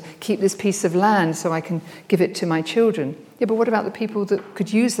going to keep this piece of land so I can give it to my children. Yeah, but what about the people that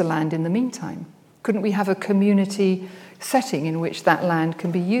could use the land in the meantime? Couldn't we have a community setting in which that land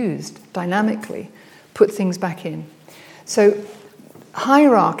can be used dynamically, put things back in? So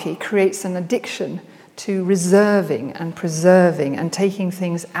hierarchy creates an addiction to reserving and preserving and taking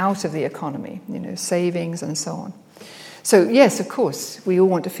things out of the economy, savings and so on. So yes, of course, we all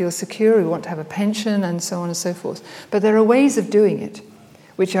want to feel secure, we want to have a pension and so on and so forth. But there are ways of doing it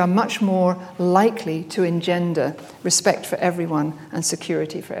which are much more likely to engender respect for everyone and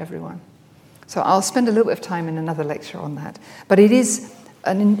security for everyone. So I'll spend a little bit of time in another lecture on that. But it is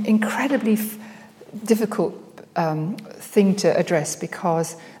an incredibly difficult thing to address,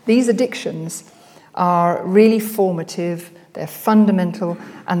 because these addictions are really formative, they're fundamental,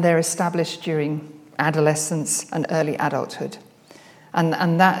 and they're established during adolescence and early adulthood.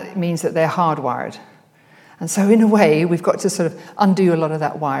 And that means that they're hardwired. And so in a way, we've got to sort of undo a lot of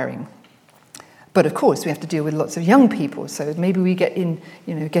that wiring. But of course, we have to deal with lots of young people, so maybe we get in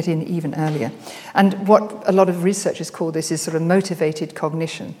even earlier. And what a lot of researchers call this is sort of motivated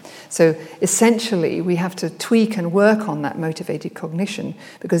cognition. So essentially, we have to tweak and work on that motivated cognition,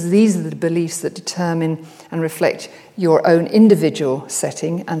 because these are the beliefs that determine and reflect your own individual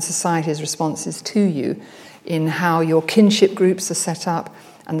setting and society's responses to you in how your kinship groups are set up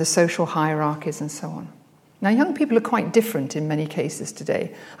and the social hierarchies and so on. Now, young people are quite different in many cases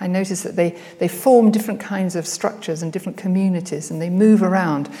today. I notice that they form different kinds of structures and different communities, and they move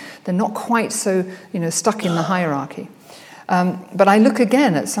around. They're not quite so, stuck in the hierarchy. But I look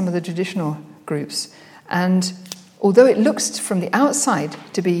again at some of the traditional groups, and although it looks from the outside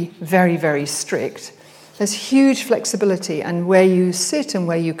to be very, very strict, there's huge flexibility, and where you sit and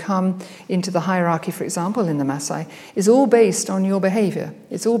where you come into the hierarchy, for example, in the Maasai, is all based on your behavior.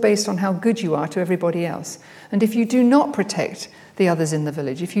 It's all based on how good you are to everybody else. And if you do not protect the others in the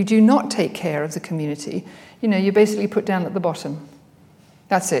village, if you do not take care of the community, you're basically put down at the bottom.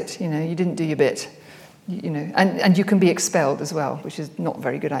 That's it, you didn't do your bit. And you can be expelled as well, which is not a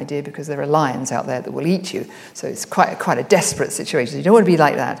very good idea, because there are lions out there that will eat you. So it's quite a desperate situation. You don't want to be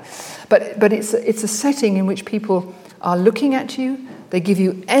like that. But it's a setting in which people are looking at you. They give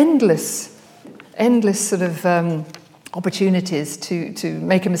you endless sort of opportunities to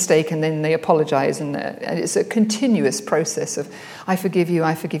make a mistake, and then they apologize. And it's a continuous process of, I forgive you,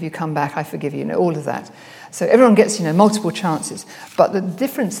 come back, I forgive you, all of that. So everyone gets, multiple chances. But the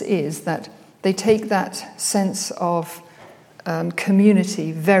difference is that they take that sense of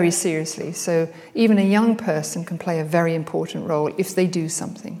community very seriously. So even a young person can play a very important role if they do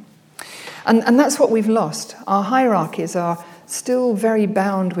something. And that's what we've lost. Our hierarchies are still very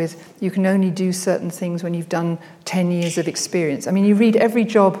bound with, you can only do certain things when you've done 10 years of experience. I mean, you read every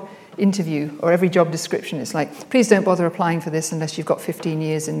job interview or every job description, it's like, please don't bother applying for this unless you've got 15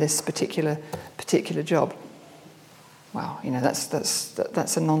 years in this particular job. Wow,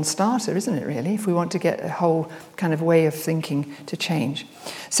 that's a non-starter, isn't it, really, if we want to get a whole kind of way of thinking to change.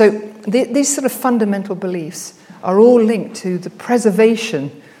 So these sort of fundamental beliefs are all linked to the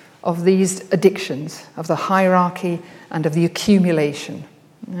preservation of these addictions, of the hierarchy and of the accumulation,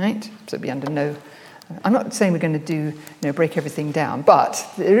 right? So it'd be under no... I'm not saying we're going to break everything down, but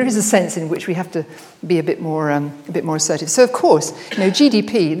there is a sense in which we have to be a bit more assertive. So, of course,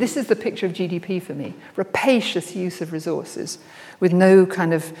 GDP. This is the picture of GDP for me: rapacious use of resources, with no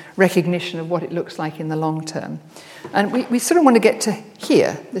kind of recognition of what it looks like in the long term. And we sort of want to get to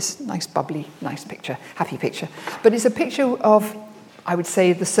here. This nice, bubbly, nice picture, happy picture. But it's a picture of, I would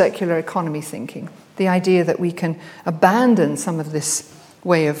say, the circular economy thinking. The idea that we can abandon some of this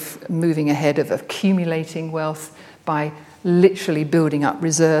way of moving ahead, of accumulating wealth, by literally building up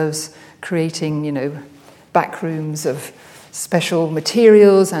reserves, creating, back rooms of special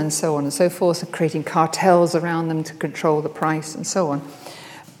materials and so on and so forth, so creating cartels around them to control the price and so on,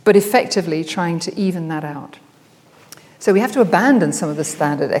 but effectively trying to even that out. So we have to abandon some of the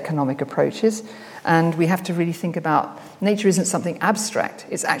standard economic approaches, and we have to really think about nature isn't something abstract,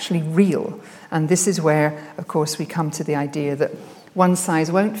 it's actually real. And this is where, of course, we come to the idea that one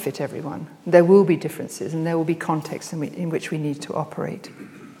size won't fit everyone. There will be differences, and there will be contexts in which we need to operate.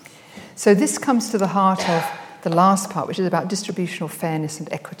 So this comes to the heart of the last part, which is about distributional fairness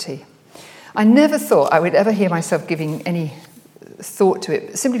and equity. I never thought I would ever hear myself giving any thought to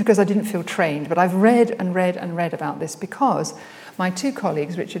it, simply because I didn't feel trained, but I've read and read and read about this because my two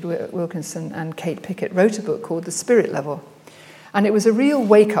colleagues, Richard Wilkinson and Kate Pickett, wrote a book called The Spirit Level. And it was a real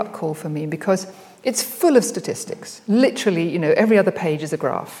wake-up call for me because it's full of statistics. Literally, every other page is a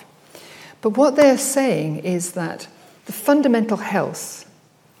graph. But what they're saying is that the fundamental health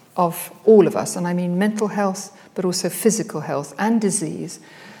of all of us, and I mean mental health, but also physical health and disease,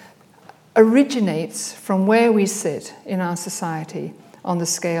 originates from where we sit in our society on the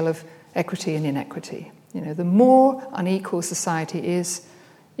scale of equity and inequity. The more unequal society is,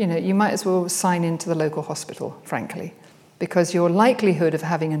 you might as well sign into the local hospital, frankly, because your likelihood of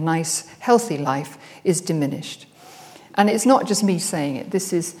having a nice, healthy life is diminished. And it's not just me saying it.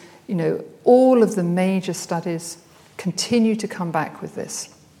 This is, all of the major studies continue to come back with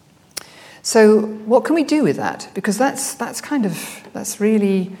this. So what can we do with that? Because that's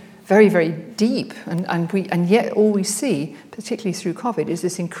really very, very deep, and yet all we see, particularly through COVID, is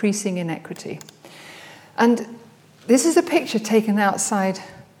this increasing inequity. And this is a picture taken outside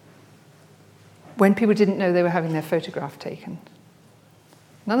when people didn't know they were having their photograph taken.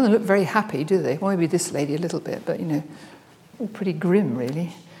 None of them look very happy, do they? Well, maybe this lady a little bit, but, all pretty grim,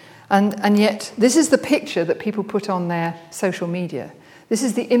 really. And yet, this is the picture that people put on their social media. This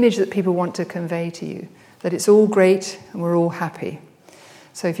is the image that people want to convey to you, that it's all great and we're all happy.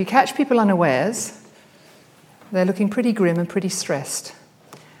 So if you catch people unawares, they're looking pretty grim and pretty stressed.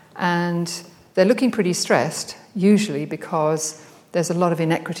 And they're looking pretty stressed, usually because there's a lot of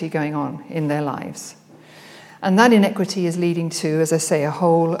inequity going on in their lives. And that inequity is leading to, as I say, a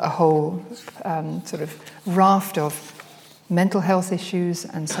whole sort of raft of mental health issues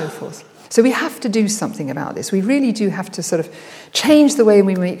and so forth. So we have to do something about this. We really do have to sort of change the way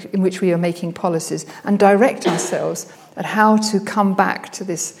in which we are making policies and direct ourselves at how to come back to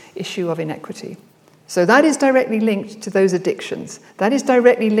this issue of inequity. So that is directly linked to those addictions. That is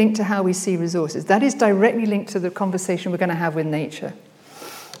directly linked to how we see resources. That is directly linked to the conversation we're going to have with nature.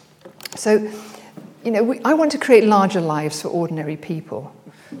 So, I want to create larger lives for ordinary people.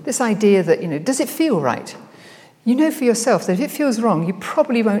 This idea that, does it feel right? You know for yourself that if it feels wrong, you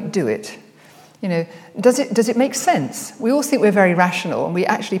probably won't do it. Does it make sense? We all think we're very rational, and we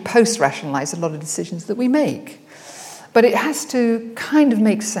actually post-rationalize a lot of decisions that we make. But it has to kind of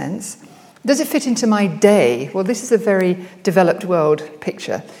make sense. Does it fit into my day? Well, this is a very developed world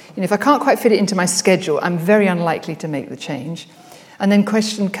picture. If I can't quite fit it into my schedule, I'm very unlikely to make the change. And then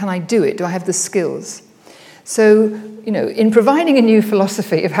question, can I do it? Do I have the skills? So, in providing a new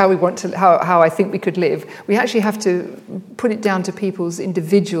philosophy of how we want to, how I think we could live, we actually have to put it down to people's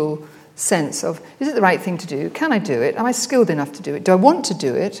individual sense of, is it the right thing to do? Can I do it? Am I skilled enough to do it? Do I want to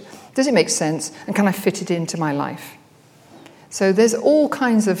do it? Does it make sense? And can I fit it into my life? So there's all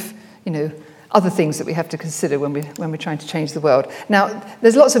kinds of, other things that we have to consider when we're trying to change the world. Now,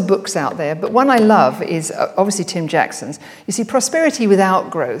 there's lots of books out there, but one I love is obviously Tim Jackson's. You see, Prosperity Without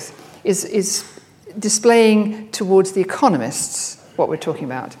Growth is displaying towards the economists what we're talking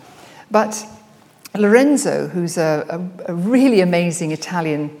about. But Lorenzo, who's a really amazing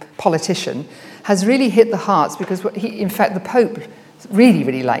Italian politician, has really hit the hearts because, in fact, the Pope really,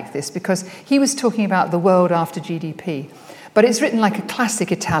 really liked this because he was talking about the world after GDP. But it's written like a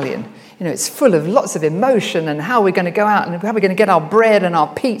classic Italian. It's full of lots of emotion and how we're going to go out and how we're going to get our bread and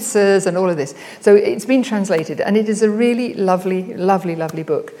our pizzas and all of this. So it's been translated, and it is a really lovely, lovely, lovely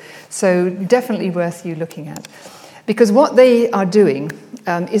book. So definitely worth you looking at. Because what they are doing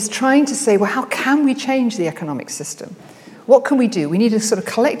is trying to say, well, how can we change the economic system? What can we do? We need a sort of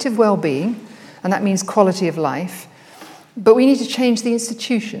collective well-being, and that means quality of life. But we need to change the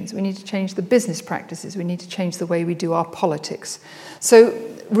institutions. We need to change the business practices. We need to change the way we do our politics. So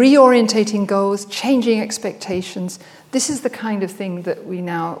reorientating goals, changing expectations, this is the kind of thing that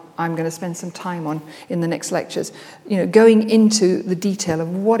I'm going to spend some time on in the next lectures, going into the detail of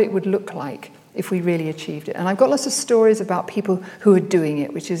what it would look like if we really achieved it. And I've got lots of stories about people who are doing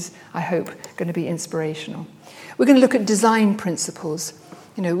it, which is, I hope, going to be inspirational. We're going to look at design principles.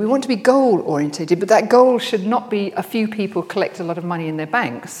 We want to be goal-orientated, but that goal should not be a few people collect a lot of money in their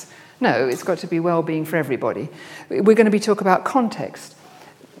banks. No, it's got to be well-being for everybody. We're going to be talking about context.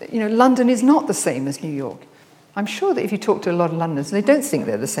 London is not the same as New York. I'm sure that if you talk to a lot of Londoners, they don't think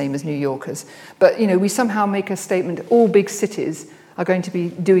they're the same as New Yorkers. But, we somehow make a statement, all big cities are going to be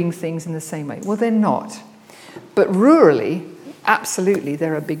doing things in the same way. Well, they're not. But rurally, absolutely,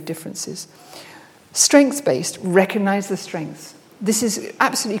 there are big differences. Strengths-based, recognize the strengths. This is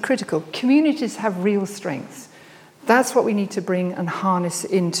absolutely critical. Communities have real strengths. That's what we need to bring and harness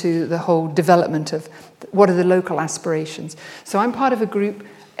into the whole development of what are the local aspirations. So I'm part of a group,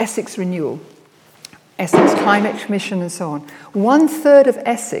 Essex Renewal, Essex Climate Commission and so on. 1/3 of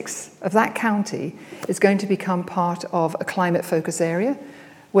Essex, of that county, is going to become part of a climate focus area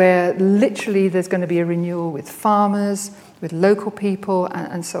where literally there's going to be a renewal with farmers, with local people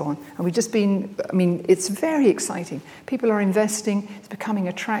and so on. And we've just been, it's very exciting. People are investing, it's becoming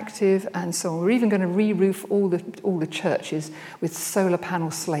attractive and so on. We're even going to re-roof all the churches with solar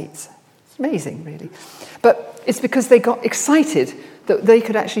panel slates. It's amazing, really. But it's because they got excited that they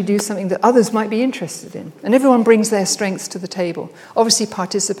could actually do something that others might be interested in. And everyone brings their strengths to the table. Obviously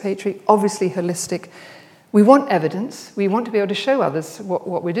participatory, obviously holistic. We want evidence. We want to be able to show others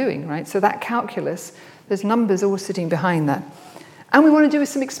what we're doing, right? So that calculus, there's numbers all sitting behind that. And we want to do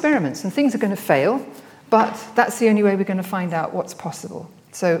some experiments, and things are going to fail, but that's the only way we're going to find out what's possible.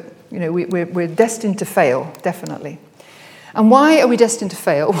 So, we're destined to fail, definitely. And why are we destined to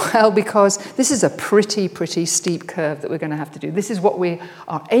fail? Well, because this is a pretty steep curve that we're going to have to do. This is what we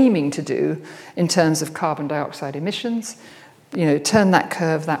are aiming to do in terms of carbon dioxide emissions, turn that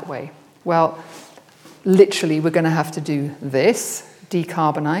curve that way. Well, literally, we're going to have to do this,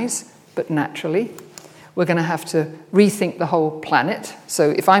 decarbonize, but naturally. We're going to have to rethink the whole planet. So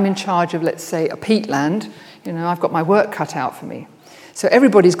if I'm in charge of, let's say, a peatland, I've got my work cut out for me. So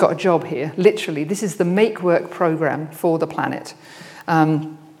everybody's got a job here, literally. This is the Make Work program for the planet.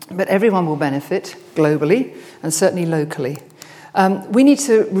 But everyone will benefit globally and certainly locally. We need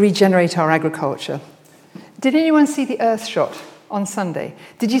to regenerate our agriculture. Did anyone see the Earth Shot on Sunday?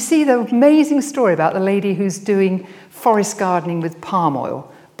 Did you see the amazing story about the lady who's doing forest gardening with palm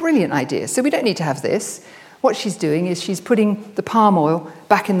oil? Brilliant idea. So we don't need to have this. What she's doing is she's putting the palm oil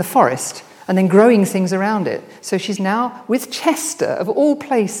back in the forest and then growing things around it. So she's now, with Chester, of all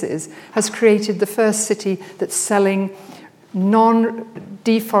places, has created the first city that's selling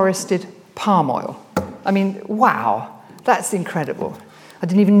non-deforested palm oil. Wow, that's incredible. I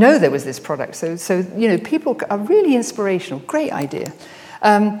didn't even know there was this product. So people are really inspirational. Great idea.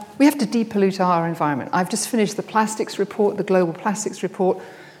 We have to depollute our environment. I've just finished the plastics report, the global plastics report.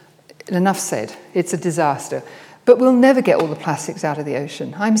 Enough said. It's a disaster. But we'll never get all the plastics out of the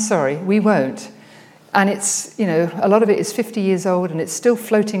ocean. I'm sorry, we won't. And it's, a lot of it is 50 years old and it's still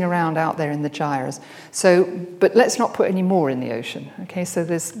floating around out there in the gyres. But let's not put any more in the ocean. Okay, so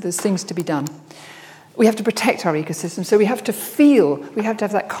there's things to be done. We have to protect our ecosystems, so we have to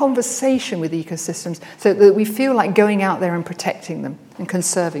have that conversation with ecosystems so that we feel like going out there and protecting them and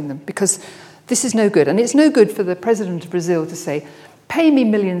conserving them, because this is no good. And it's no good for the president of Brazil to say, pay me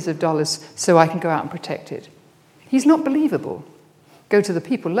millions of dollars so I can go out and protect it. He's not believable. Go to the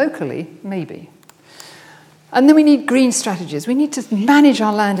people locally, maybe. And then we need green strategies. We need to manage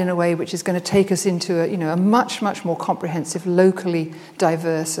our land in a way which is going to take us into a much more comprehensive, locally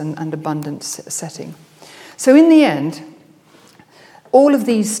diverse and abundant setting. So in the end, all of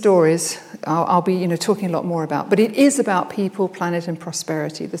these stories I'll be talking a lot more about, but it is about people, planet and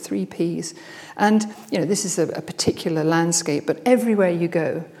prosperity, the 3 Ps. And this is a particular landscape, but everywhere you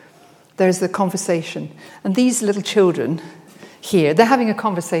go, there's the conversation. And these little children here, they're having a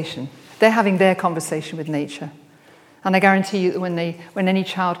conversation. They're having their conversation with nature. And I guarantee you that when any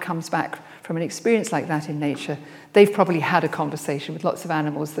child comes back from an experience like that in nature, they've probably had a conversation with lots of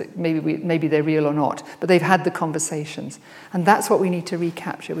animals that maybe they're real or not, but they've had the conversations. And that's what we need to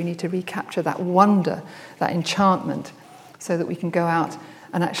recapture. We need to recapture that wonder, that enchantment, so that we can go out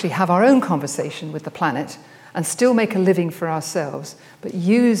and actually have our own conversation with the planet and still make a living for ourselves, but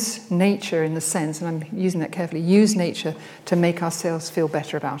use nature in the sense, and I'm using that carefully, use nature to make ourselves feel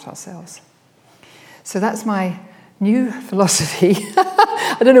better about ourselves. So that's my new philosophy.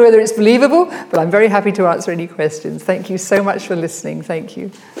 I don't know whether it's believable, but I'm very happy to answer any questions. Thank you so much for listening. Thank you.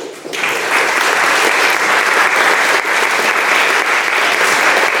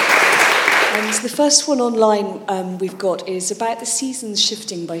 The first one online we've got is about the seasons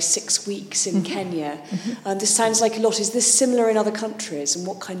shifting by 6 weeks in Kenya. This sounds like a lot. Is this similar in other countries, and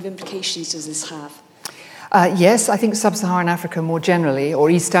what kind of implications does this have? Yes, I think sub-Saharan Africa more generally,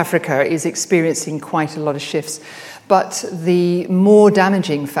 or East Africa, is experiencing quite a lot of shifts. But the more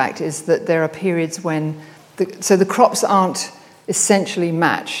damaging fact is that there are periods when the crops aren't essentially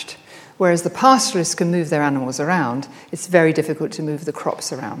matched. Whereas the pastoralists can move their animals around, it's very difficult to move the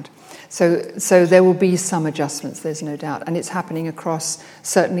crops around. So there will be some adjustments, there's no doubt. And it's happening across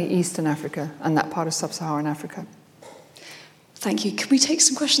certainly Eastern Africa and that part of Sub-Saharan Africa. Thank you. Can we take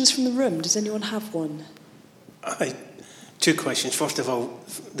some questions from the room? Does anyone have one? Two questions. First of all,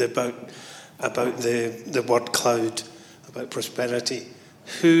 about the word cloud, about prosperity.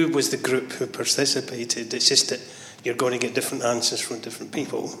 Who was the group who participated? It's just that you're going to get different answers from different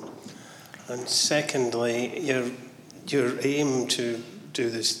people. And secondly, your aim to do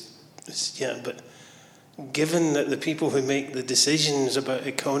this, but given that the people who make the decisions about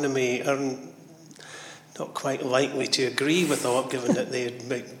economy are not quite likely to agree with all, given that they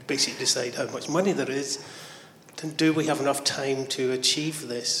basically decide how much money there is, then do we have enough time to achieve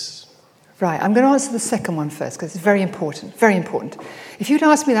this? Right, I'm going to answer the second one first because it's very important, very important. If you'd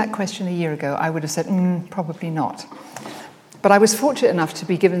asked me that question a year ago, I would have said, probably not. But I was fortunate enough to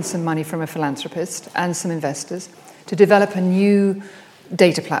be given some money from a philanthropist and some investors to develop a new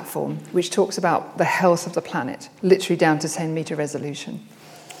data platform which talks about the health of the planet, literally down to 10-meter resolution.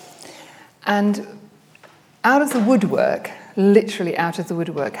 And out of the woodwork, literally out of the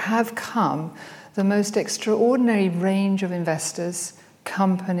woodwork, have come the most extraordinary range of investors,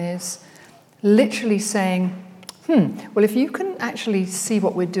 companies, literally saying, well, if you can actually see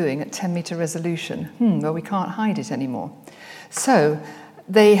what we're doing at 10-meter resolution, well, we can't hide it anymore. So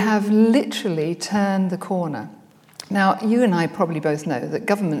they have literally turned the corner. Now, you and I probably both know that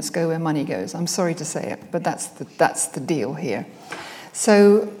governments go where money goes. I'm sorry to say it, but that's the deal here.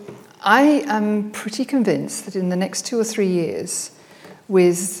 So I am pretty convinced that in the next 2 or 3 years,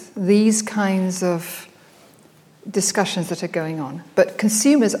 with these kinds of discussions that are going on, but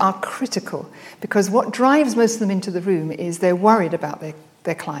consumers are critical because what drives most of them into the room is they're worried about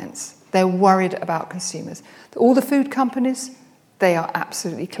their clients. They're worried about consumers. All the food companies, they are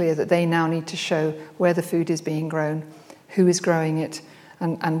absolutely clear that they now need to show where the food is being grown, who is growing it,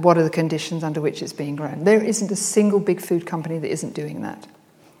 and what are the conditions under which it's being grown. There isn't a single big food company that isn't doing that.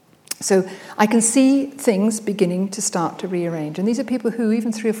 So I can see things beginning to start to rearrange. And these are people who,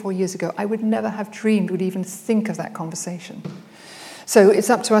 even 3 or 4 years ago, I would never have dreamed would even think of that conversation. So it's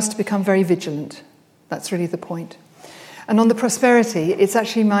up to us to become very vigilant. That's really the point. And on the prosperity, it's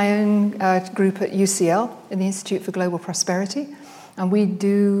actually my own group at UCL, in the Institute for Global Prosperity. And we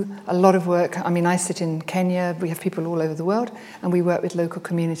do a lot of work. I mean, I sit in Kenya. We have people all over the world. And we work with local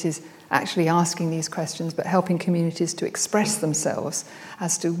communities actually asking these questions, but helping communities to express themselves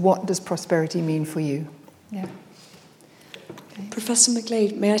as to what does prosperity mean for you. Yeah. Okay. Professor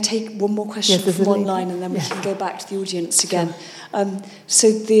McGlade, may I take one more question from online and then we can go back to the audience again? Sure. So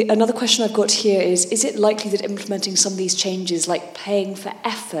another question I've got here is it likely that implementing some of these changes, like paying for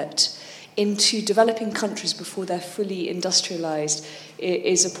effort into developing countries before they're fully industrialized,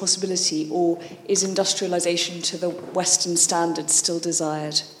 is a possibility, or is industrialization to the Western standards still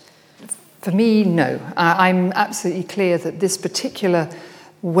desired? For me, no. I'm absolutely clear that this particular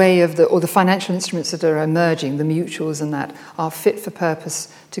way of the financial instruments that are emerging, the mutuals and that, are fit for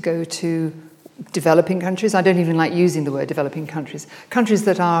purpose to go to developing countries. I don't even like using the word developing countries. Countries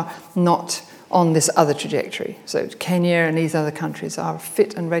that are not on this other trajectory. So Kenya and these other countries are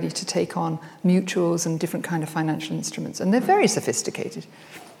fit and ready to take on mutuals and different kind of financial instruments. And they're very sophisticated.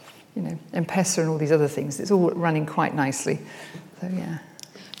 You know, M-Pesa and all these other things. It's all running quite nicely. So, yeah.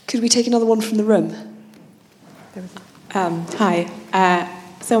 Could we take another one from the room? Hi.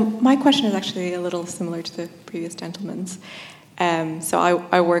 So my question is actually a little similar to the previous gentleman's. So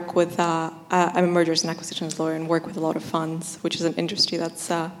I work with, I'm a mergers and acquisitions lawyer and work with a lot of funds, which is an industry that's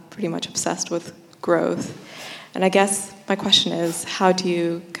pretty much obsessed with growth. And I guess my question is, how do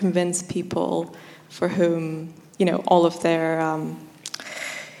you convince people for whom, you know, all of their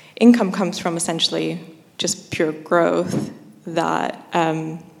income comes from essentially just pure growth, that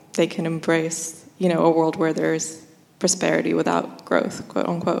they can embrace, you know, a world where there's prosperity without growth, quote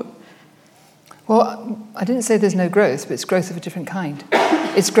unquote? Well, I didn't say there's no growth, but it's growth of a different kind.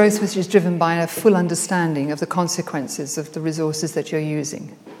 It's growth which is driven by a full understanding of the consequences of the resources that you're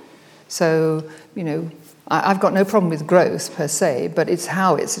using. So, you know, I've got no problem with growth per se, but it's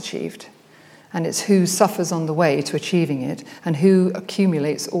how it's achieved. And it's who suffers on the way to achieving it and who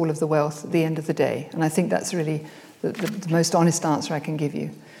accumulates all of the wealth at the end of the day. And I think that's really the most honest answer I can give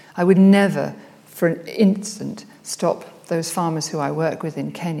you. I would never, for an instant, stop those farmers who I work with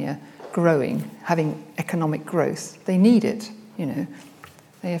in Kenya growing, having economic growth. They need it, you know.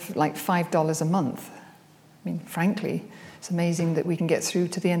 They have like $5 a month. I mean, frankly, it's amazing that we can get through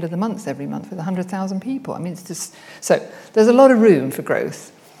to the end of the month every month with 100,000 people. I mean, it's just... So there's a lot of room for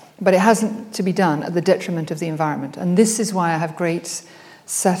growth, but it hasn't to be done at the detriment of the environment. And this is why I have great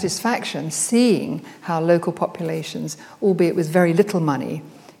satisfaction seeing how local populations, albeit with very little money,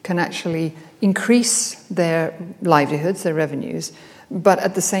 can actually increase their livelihoods, their revenues, but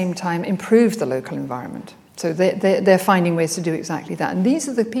at the same time improve the local environment. So they're finding ways to do exactly that. And these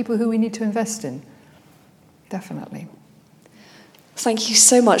are the people who we need to invest in. Definitely. Thank you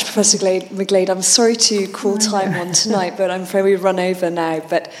so much, Professor McGlade. I'm sorry to call time on tonight, but I'm afraid we've run over now.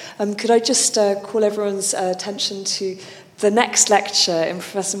 But could I just call everyone's attention to the next lecture in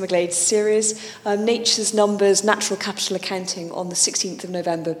Professor McGlade's series, Nature's Numbers, Natural Capital Accounting, on the 16th of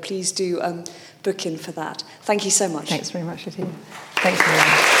November. Please do book in for that. Thank you so much. Thanks very much, Latif. Thanks very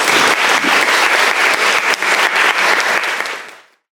much.